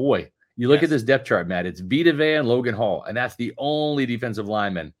line, boy, you look at this depth chart, Matt. It's Vita Vea and Logan Hall, and that's the only defensive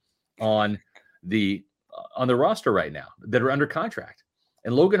linemen on the roster right now that are under contract.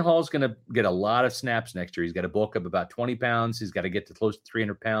 And Logan Hall is going to get a lot of snaps next year. He's got to bulk up about 20 pounds. He's got to get to close to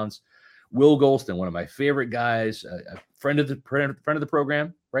 300 pounds. Will Golston, one of my favorite guys, a friend of the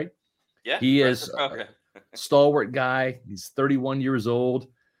program, right? Yeah, he is a stalwart guy. He's 31 years old.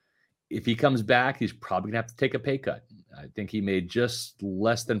 If he comes back, he's probably going to have to take a pay cut. I think he made just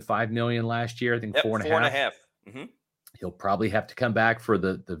less than $5 million last year. I think 4.5. Mm-hmm. He'll probably have to come back for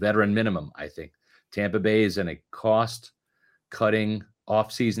the veteran minimum. I think Tampa Bay is in a cost-cutting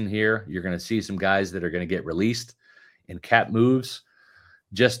offseason here. You're going to see some guys that are going to get released in cap moves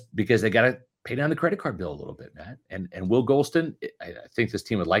just because they got to pay down the credit card bill a little bit, Matt. And Will Golston, I think this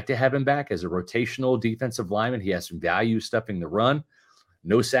team would like to have him back as a rotational defensive lineman. He has some value stuffing the run.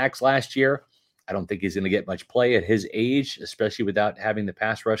 No sacks last year. I don't think he's going to get much play at his age, especially without having the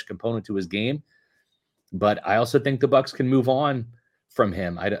pass rush component to his game. But I also think the Bucs can move on from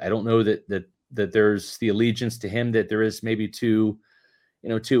him. I don't know that there's the allegiance to him that there is maybe to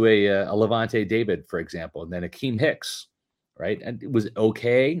a Levante David, for example, and then Akeem Hicks, right? And it was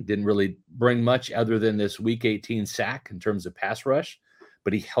okay. Didn't really bring much other than this week 18 sack in terms of pass rush,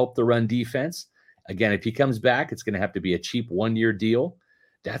 but he helped the run defense. Again, if he comes back, it's going to have to be a cheap 1-year deal.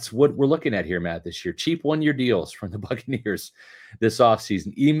 That's what we're looking at here, Matt, this year. Cheap 1-year deals from the Buccaneers this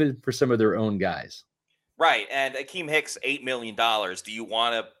offseason, even for some of their own guys. Right, and Akeem Hicks, $8 million. Do you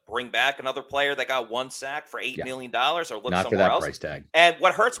want to bring back another player that got 1 sack for $8 million, or look not somewhere for that else? Price tag. And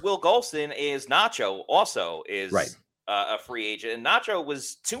what hurts Will Golston is Nacho also is right. A free agent, and Nacho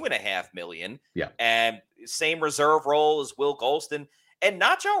was $2.5 million. Yeah, and same reserve role as Will Golston, and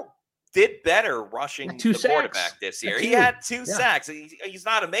Nacho did better rushing the quarterback this year. He had 2 sacks. He's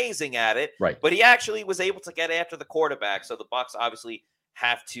not amazing at it, right? But he actually was able to get after the quarterback. So the Bucs obviously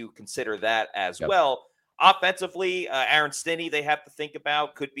have to consider that as well. Offensively, Aaron Stinney, they have to think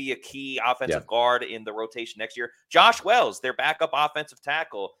about, could be a key offensive guard in the rotation next year. Josh Wells, their backup offensive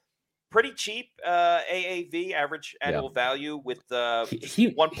tackle, pretty cheap AAV, average annual value, with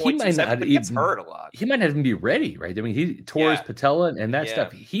 1.27, but he gets hurt a lot. He might not even be ready, right? I mean, he tore his patella and that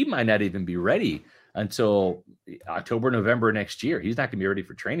stuff. He might not even be ready until October, November next year. He's not going to be ready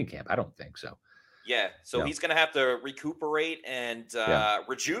for training camp. I don't think so. Yeah, so he's going to have to recuperate and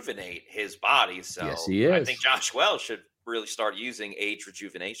rejuvenate his body. So yes, he is. I think Josh Wells should really start using age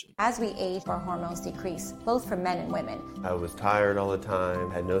rejuvenation. As we age, our hormones decrease, both for men and women. I was tired all the time,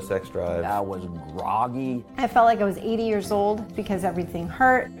 had no sex drive. I was groggy. I felt like I was 80 years old because everything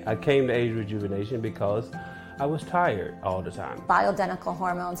hurt. I came to age rejuvenation because I was tired all the time. Bioidentical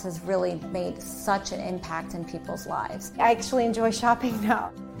hormones has really made such an impact in people's lives. I actually enjoy shopping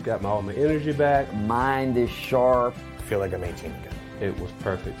now. Got all my energy back. Mind is sharp. I feel like I'm 18 again. It was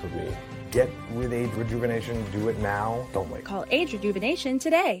perfect for me. Get with age rejuvenation. Do it now. Don't wait. Call Age Rejuvenation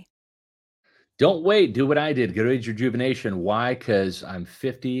today. Don't wait. Do what I did. Go to Age Rejuvenation. Why? Because I'm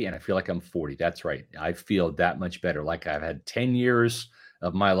 50 and I feel like I'm 40. That's right. I feel that much better. Like I've had 10 years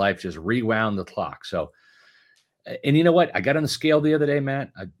of my life just rewound the clock. So, and you know what? I got on the scale the other day,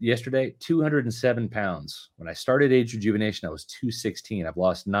 Matt, yesterday, 207 pounds. When I started Age Rejuvenation, I was 216. I've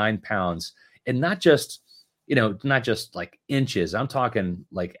lost 9 pounds, and not just like inches. I'm talking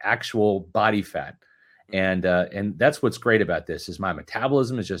like actual body fat. And that's what's great about this is my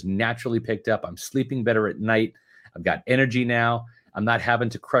metabolism is just naturally picked up. I'm sleeping better at night. I've got energy now. I'm not having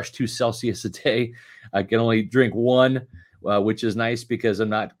to crush 2 Celsius a day. I can only drink one which is nice because I'm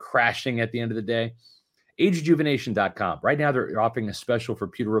not crashing at the end of the day. AgeRejuvenation.com. Right now, they're offering a special for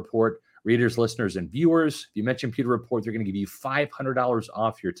Pewter Report readers, listeners, and viewers. If you mention Pewter Report, they're going to give you $500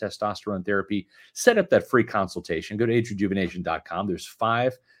 off your testosterone therapy. Set up that free consultation. Go to AgeRejuvenation.com. There's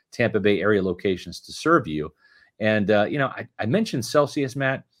 5 Tampa Bay area locations to serve you. And, I mentioned Celsius,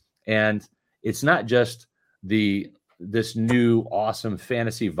 Matt, and it's not just this new awesome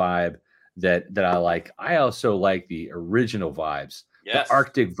fantasy vibe that I like. I also like the original vibes, yes. The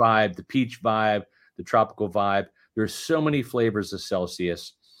Arctic vibe, the peach vibe, the tropical vibe. There's so many flavors of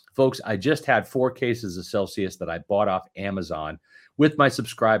Celsius. Folks, I just had 4 cases of Celsius that I bought off Amazon with my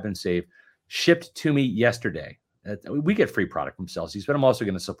subscribe and save shipped to me yesterday. We get free product from Celsius, but I'm also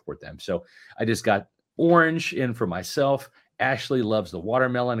going to support them. So I just got orange in for myself. Ashley loves the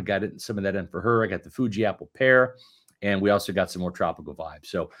watermelon. I got some of that in for her. I got the Fuji apple pear, and we also got some more tropical vibes.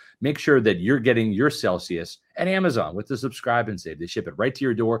 So make sure that you're getting your Celsius at Amazon with the subscribe and save. They ship it right to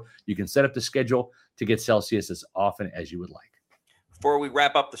your door. You can set up the schedule to get Celsius as often as you would like. Before we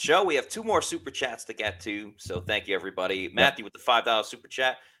wrap up the show, we have 2 more super chats to get to. So thank you, everybody. Matthew with the $5 super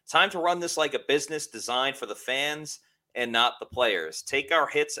chat. Time to run this like a business designed for the fans and not the players. Take our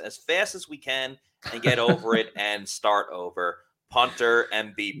hits as fast as we can and get over it and start over. Punter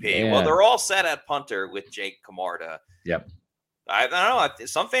MVP. Yeah. Well, they're all set at punter with Jake Camarda. Yep. I don't know.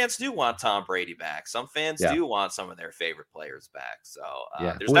 Some fans do want Tom Brady back. Some fans do want some of their favorite players back. So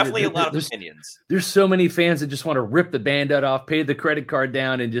there's definitely a lot of opinions. There's so many fans that just want to rip the Band-Aid off, pay the credit card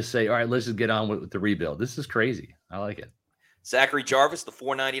down, and just say, all right, let's just get on with the rebuild. This is crazy. I like it. Zachary Jarvis, the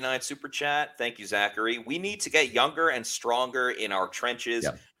 $4.99 super chat. Thank you, Zachary. We need to get younger and stronger in our trenches.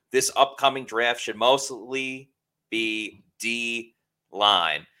 Yep. This upcoming draft should mostly be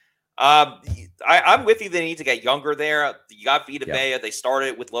D-line. I'm with you. They need to get younger there. You got Vita Vea. They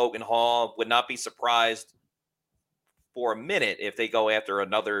started with Logan Hall. Would not be surprised for a minute if they go after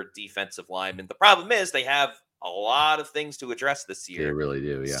another defensive lineman. The problem is they have a lot of things to address this year. They really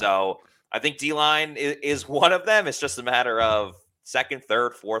do, yeah. So I think D-line is one of them. It's just a matter of 2nd,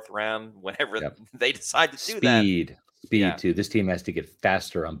 3rd, 4th round, whenever they decide to do that. Speed, too. This team has to get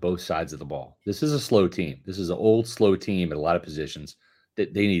faster on both sides of the ball. This is a slow team. This is an old, slow team at a lot of positions.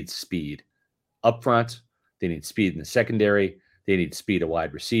 That they need speed up front. They need speed in the secondary. They need speed at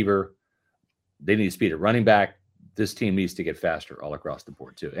wide receiver. They need speed at running back. This team needs to get faster all across the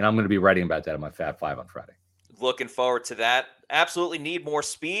board, too. And I'm going to be writing about that in my Fab 5 on Friday. Looking forward to that. Absolutely need more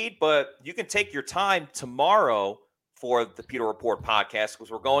speed, but you can take your time tomorrow for the Pewter Report podcast because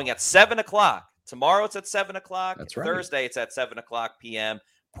we're going at 7 o'clock. Tomorrow it's at 7 o'clock. That's right. Thursday it's at 7 o'clock p.m.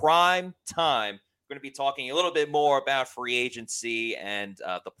 Prime time. We're going to be talking a little bit more about free agency and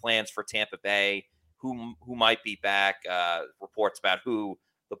the plans for Tampa Bay, who might be back, reports about who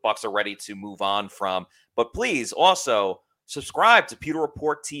the Bucs are ready to move on from. But please also subscribe to Pewter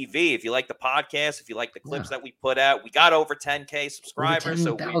Report TV. If you like the podcast, if you like the clips that we put out, we got over 10K subscribers,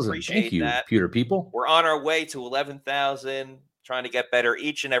 so we appreciate Thank you, that. Pewter people. We're on our way to 11,000, trying to get better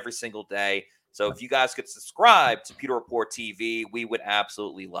each and every single day. So if you guys could subscribe to Pewter Report TV, we would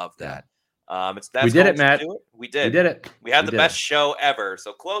absolutely love that. We did it, Matt. We did. We did it. We had the best show ever.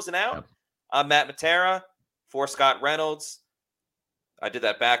 So closing out, I'm Matt Matera for Scott Reynolds. I did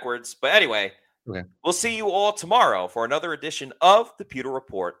that backwards. But anyway, we'll see you all tomorrow for another edition of the Pewter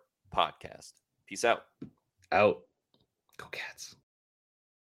Report podcast. Peace out. Out. Go Cats.